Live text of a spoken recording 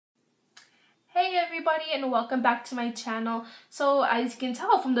Hey everybody, and welcome back to my channel. So as you can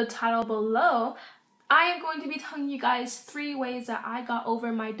tell from the title below, I am going to be telling you guys 3 ways that I got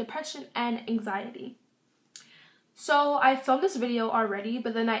over my depression and anxiety. So I filmed this video already,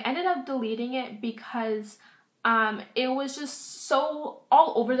 but then I ended up deleting it because it was just so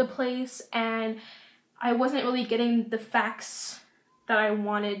all over the place and I wasn't really getting the facts that I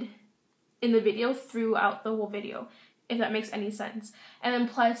wanted in the video throughout the whole video, if that makes any sense. And then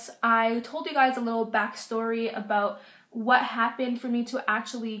plus, I told you guys a little backstory about what happened for me to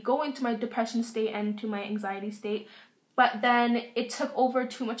actually go into my depression state and to my anxiety state. But then it took over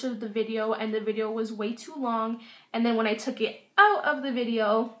too much of the video and the video was way too long. And then when I took it out of the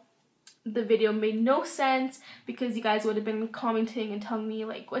video made no sense because you guys would have been commenting and telling me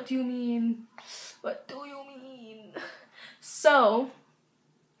like, what do you mean? What do you mean? So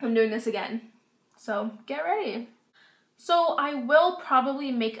I'm doing this again. So get ready. So I will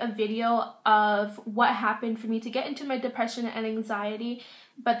probably make a video of what happened for me to get into my depression and anxiety,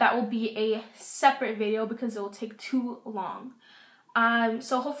 but that will be a separate video because it will take too long.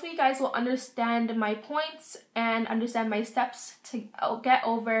 So hopefully you guys will understand my points and understand my steps to get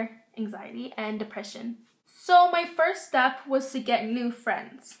over anxiety and depression. So my first step was to get new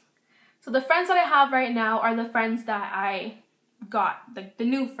friends. So the friends that I have right now are the friends that I got, like the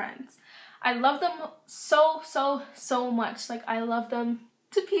new friends. I love them so much. Like, I love them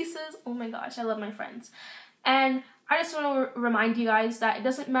to pieces. Oh my gosh, I love my friends. And I just want to remind you guys that it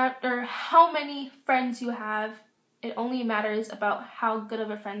doesn't matter how many friends you have. It only matters about how good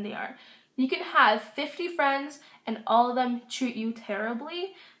of a friend they are. You can have 50 friends and all of them treat you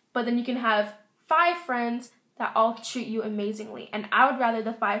terribly, but then you can have 5 friends that all treat you amazingly. And I would rather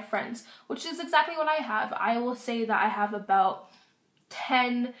the 5 friends, which is exactly what I have. I will say that I have about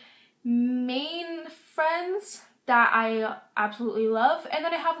 10 main friends that I absolutely love, and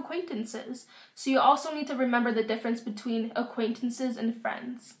then I have acquaintances. So you also need to remember the difference between acquaintances and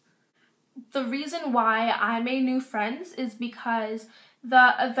friends. The reason why I made new friends is because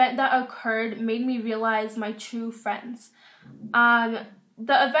the event that occurred made me realize my true friends. The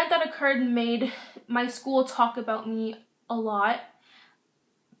event that occurred made my school talk about me a lot.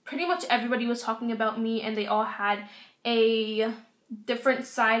 Pretty much everybody was talking about me and they all had a different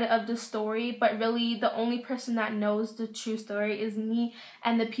side of the story, but really the only person that knows the true story is me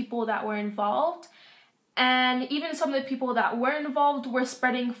and the people that were involved. And even some of the people that were involved were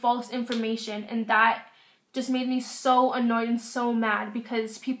spreading false information, and that just made me so annoyed and so mad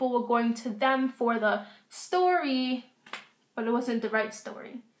because people were going to them for the story, but it wasn't the right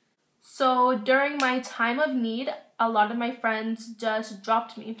story. So during my time of need, a lot of my friends just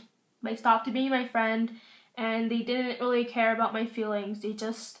dropped me. They stopped being my friend and they didn't really care about my feelings. They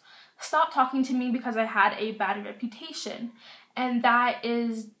just stopped talking to me because I had a bad reputation. And that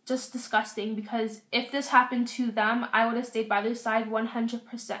is just disgusting because if this happened to them, I would have stayed by their side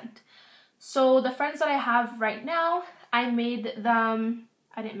 100%. So the friends that I have right now, I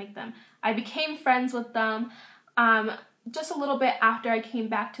became friends with them just a little bit after I came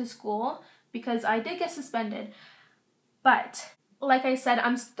back to school because I did get suspended. But like I said,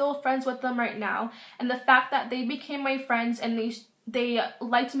 I'm still friends with them right now. And the fact that they became my friends and they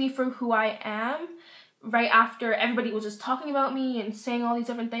liked me for who I am right after everybody was just talking about me and saying all these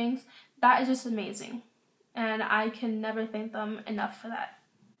different things, that is just amazing. And I can never thank them enough for that.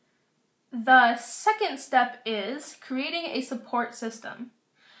 The second step is creating a support system.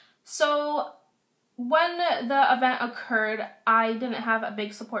 So when the event occurred, I didn't have a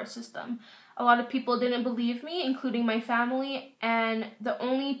big support system. A lot of people didn't believe me, including my family, and the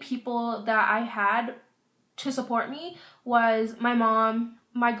only people that I had to support me was my mom,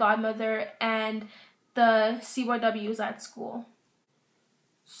 my godmother, and the CYWs at school.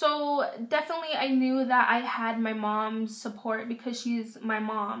 So definitely I knew that I had my mom's support because she's my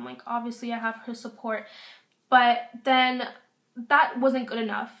mom. Like, obviously I have her support, but then that wasn't good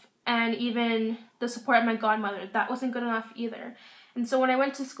enough. And even the support of my godmother, that wasn't good enough either. And so when I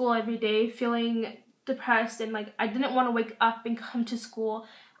went to school every day feeling depressed and like I didn't want to wake up and come to school,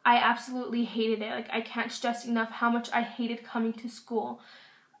 I absolutely hated it. Like, I can't stress enough how much I hated coming to school.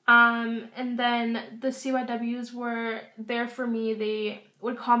 And then the CYWs were there for me. They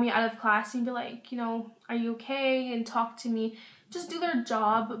would call me out of class and be like, you know, are you okay? And talk to me, just do their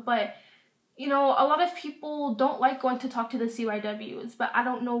job. But you know, a lot of people don't like going to talk to the CYWs, but I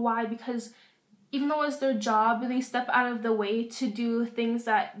don't know why, because even though it's their job, they step out of the way to do things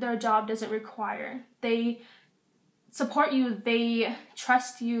that their job doesn't require. They support you, they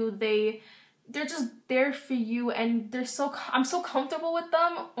trust you, they they're just there for you, and I'm so comfortable with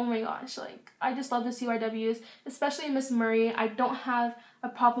them. Oh my gosh, like I just love the CYWs, especially Miss Murray. I don't have a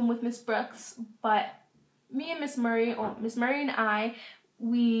problem with Miss Brooks, but me and Miss Murray, or Miss Murray and I,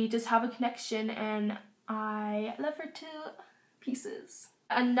 we just have a connection, and I love her to pieces.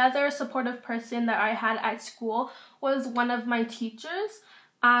 Another supportive person that I had at school was one of my teachers.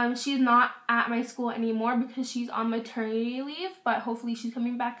 She's not at my school anymore because she's on maternity leave, but hopefully she's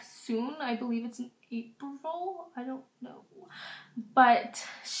coming back soon. I believe it's in April. I don't know. But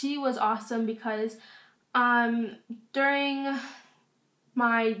she was awesome because during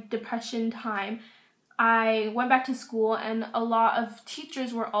my depression time, I went back to school and a lot of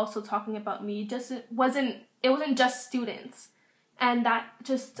teachers were also talking about me. It wasn't just students. And that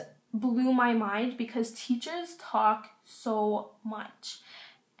just blew my mind because teachers talk so much.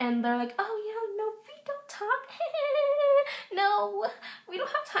 And they're like, oh yeah, no, we don't talk. No, we don't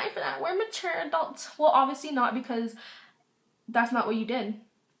have time for that. We're mature adults. Well, obviously not, because that's not what you did.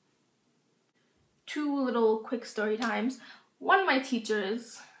 2 little quick story times. One of my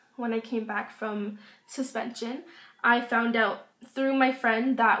teachers, when I came back from suspension, I found out through my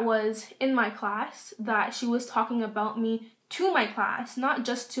friend that was in my class that she was talking about me to my class, not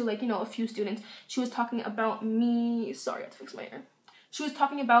just to, like, you know, a few students. She was talking about me. Sorry, I have to fix my hair. She was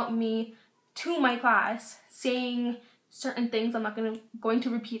talking about me to my class, saying certain things. I'm not going to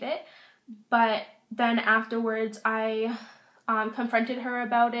repeat it, but then afterwards I confronted her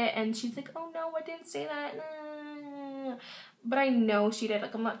about it, and she's like, oh no, I didn't say that. But I know she did.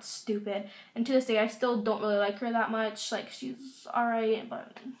 Like, I'm not stupid. And to this day, I still don't really like her that much. Like, she's alright,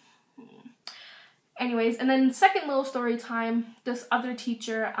 but anyways. And then second little story time, this other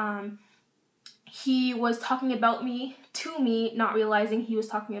teacher, he was talking about me to me, not realizing he was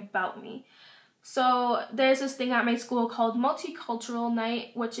talking about me. So there's this thing at my school called Multicultural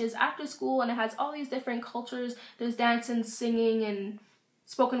Night, which is after school, and it has all these different cultures. There's dance and singing and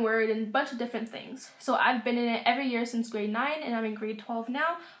spoken word and a bunch of different things. So I've been in it every year since grade 9, and I'm in grade 12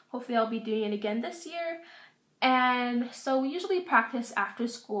 now. Hopefully I'll be doing it again this year. And so we usually practice after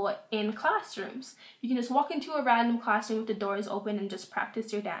school in classrooms. You can just walk into a random classroom with the doors open and just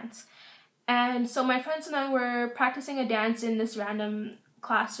practice your dance. And so my friends and I were practicing a dance in this random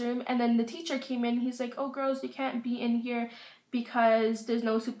classroom, and then the teacher came in. He's like, oh girls, you can't be in here because there's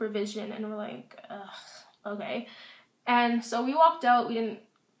no supervision. And we're like, ugh, okay. And so we walked out. We didn't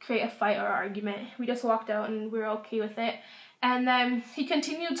create a fight or argument. We just walked out and we were okay with it. And then he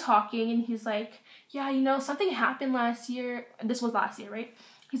continued talking, and he's like, yeah, you know, something happened last year. This was last year, right?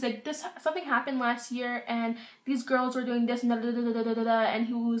 He's like, something happened last year, and these girls were doing this, and and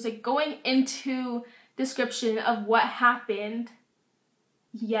he was like going into description of what happened,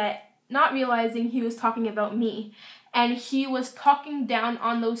 yet not realizing he was talking about me. And he was talking down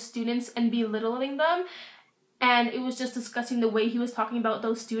on those students and belittling them, and it was just discussing the way he was talking about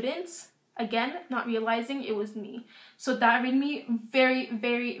those students. Again, not realizing it was me. So that made me very,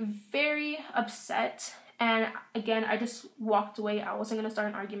 very, very upset. And again, I just walked away. I wasn't going to start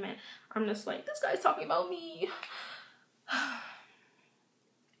an argument. I'm just like, this guy's talking about me.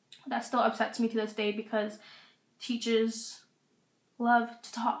 That still upsets me to this day because teachers love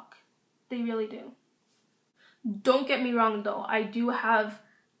to talk. They really do. Don't get me wrong though. I do have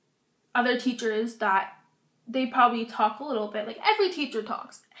other teachers that they probably talk a little bit. Like, every teacher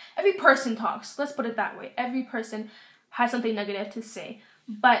talks. Every person talks. Let's put it that way. Every person has something negative to say.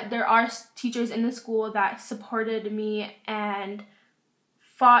 But there are teachers in the school that supported me and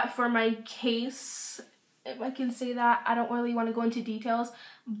fought for my case, if I can say that. I don't really want to go into details,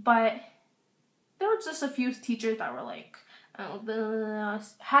 but there were just a few teachers that were like,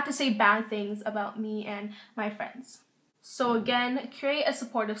 had to say bad things about me and my friends. So again, create a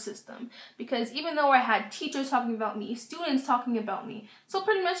supportive system, because even though I had teachers talking about me, students talking about me, so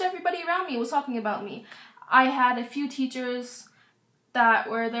pretty much everybody around me was talking about me. I had a few teachers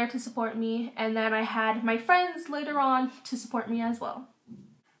that were there to support me, and then I had my friends later on to support me as well.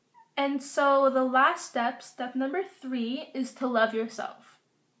 And so the last step, step number 3, is to love yourself.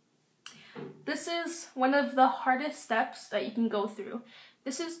 This is one of the hardest steps that you can go through.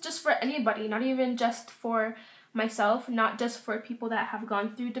 This is just for anybody, not even just for myself, not just for people that have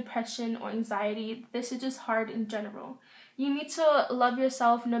gone through depression or anxiety. This is just hard in general. You need to love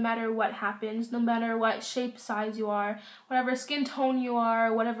yourself no matter what happens, no matter what shape, size you are, whatever skin tone you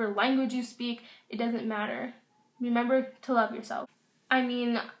are, whatever language you speak, it doesn't matter. Remember to love yourself. I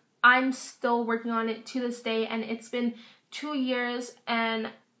mean, I'm still working on it to this day, and it's been 2 years,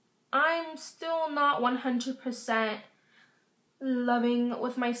 and I'm still not 100% loving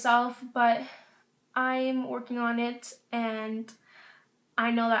with myself, but I'm working on it, and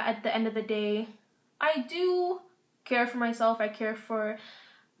I know that at the end of the day, I do care for myself. I care for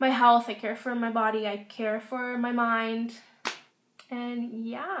my health. I care for my body. I care for my mind. And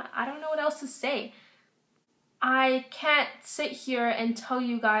yeah, I don't know what else to say. I can't sit here and tell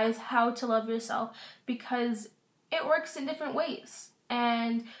you guys how to love yourself because it works in different ways.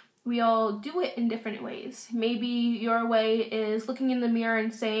 And we all do it in different ways. Maybe your way is looking in the mirror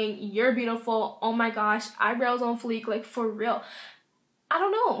and saying, "You're beautiful. Oh my gosh, eyebrows on fleek, like for real." I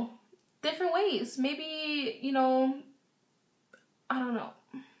don't know. Different ways. Maybe, I don't know.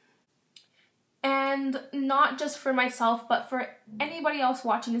 And not just for myself, but for anybody else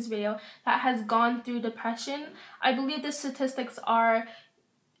watching this video that has gone through depression. I believe the statistics are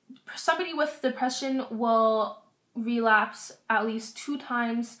somebody with depression will relapse at least 2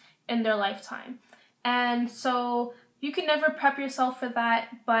 times in their lifetime. And so you can never prep yourself for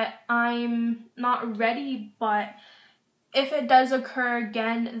that, but I'm not ready. But if it does occur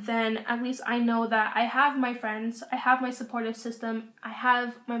again, then at least I know that I have my friends, I have my supportive system, I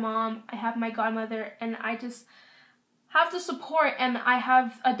have my mom, I have my godmother, and I just have the support. And I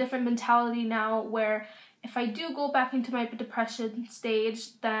have a different mentality now where if I do go back into my depression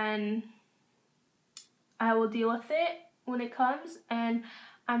stage, then I will deal with it when it comes, and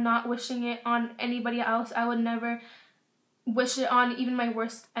I'm not wishing it on anybody else. I would never wish it on even my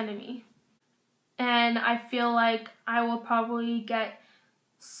worst enemy. And I feel like I will probably get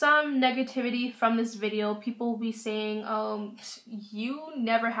some negativity from this video. People will be saying, you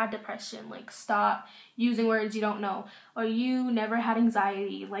never had depression, like stop using words you don't know. Or you never had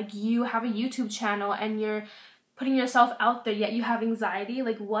anxiety, like you have a YouTube channel and you're putting yourself out there yet you have anxiety,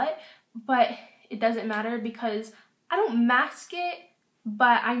 like what? But it doesn't matter because I don't mask it,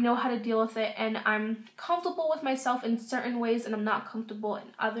 but I know how to deal with it, and I'm comfortable with myself in certain ways and I'm not comfortable in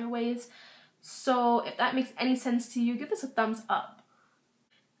other ways. So if that makes any sense to you, give this a thumbs up.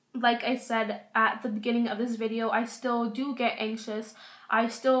 Like I said at the beginning of this video, I still do get anxious. I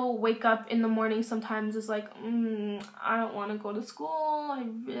still wake up in the morning sometimes. It's like, I don't want to go to school. I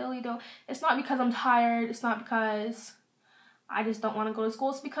really don't. It's not because I'm tired. It's not because I just don't want to go to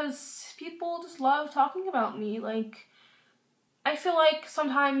school. It's because people just love talking about me. Like, I feel like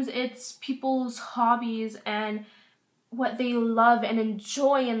sometimes it's people's hobbies and what they love and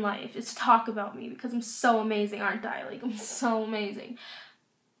enjoy in life is to talk about me because I'm so amazing, aren't I? Like, I'm so amazing.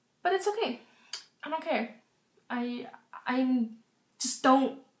 But it's okay. I don't care. I just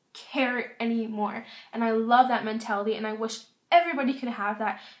don't care anymore. And I love that mentality, and I wish everybody could have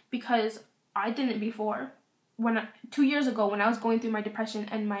that because I didn't before. 2 years ago when I was going through my depression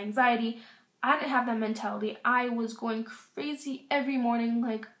and my anxiety, I didn't have that mentality. I was going crazy every morning,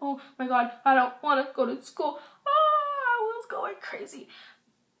 like, oh my God, I don't want to go to school. I was going crazy.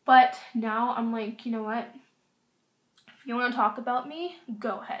 But now I'm like, you know what? If you want to talk about me,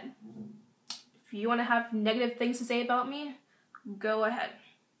 go ahead. If you want to have negative things to say about me, go ahead.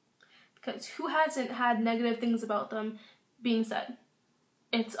 Because who hasn't had negative things about them being said?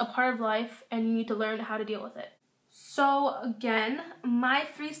 It's a part of life, and you need to learn how to deal with it. So again, my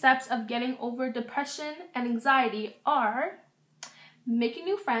 3 steps of getting over depression and anxiety are making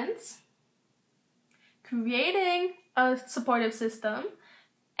new friends, creating a supportive system,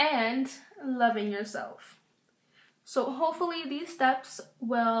 and loving yourself. So hopefully these steps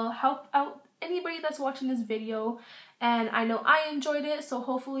will help out anybody that's watching this video, and I know I enjoyed it, so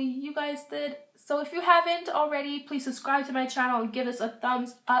hopefully you guys did. So if you haven't already, please subscribe to my channel and give us a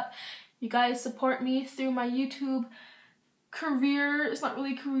thumbs up. You guys support me through my YouTube career. It's not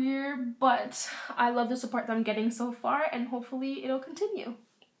really a career, but I love the support that I'm getting so far, and hopefully it'll continue.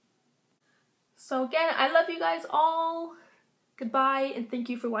 So again, I love you guys all. Goodbye, and thank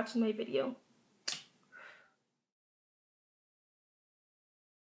you for watching my video.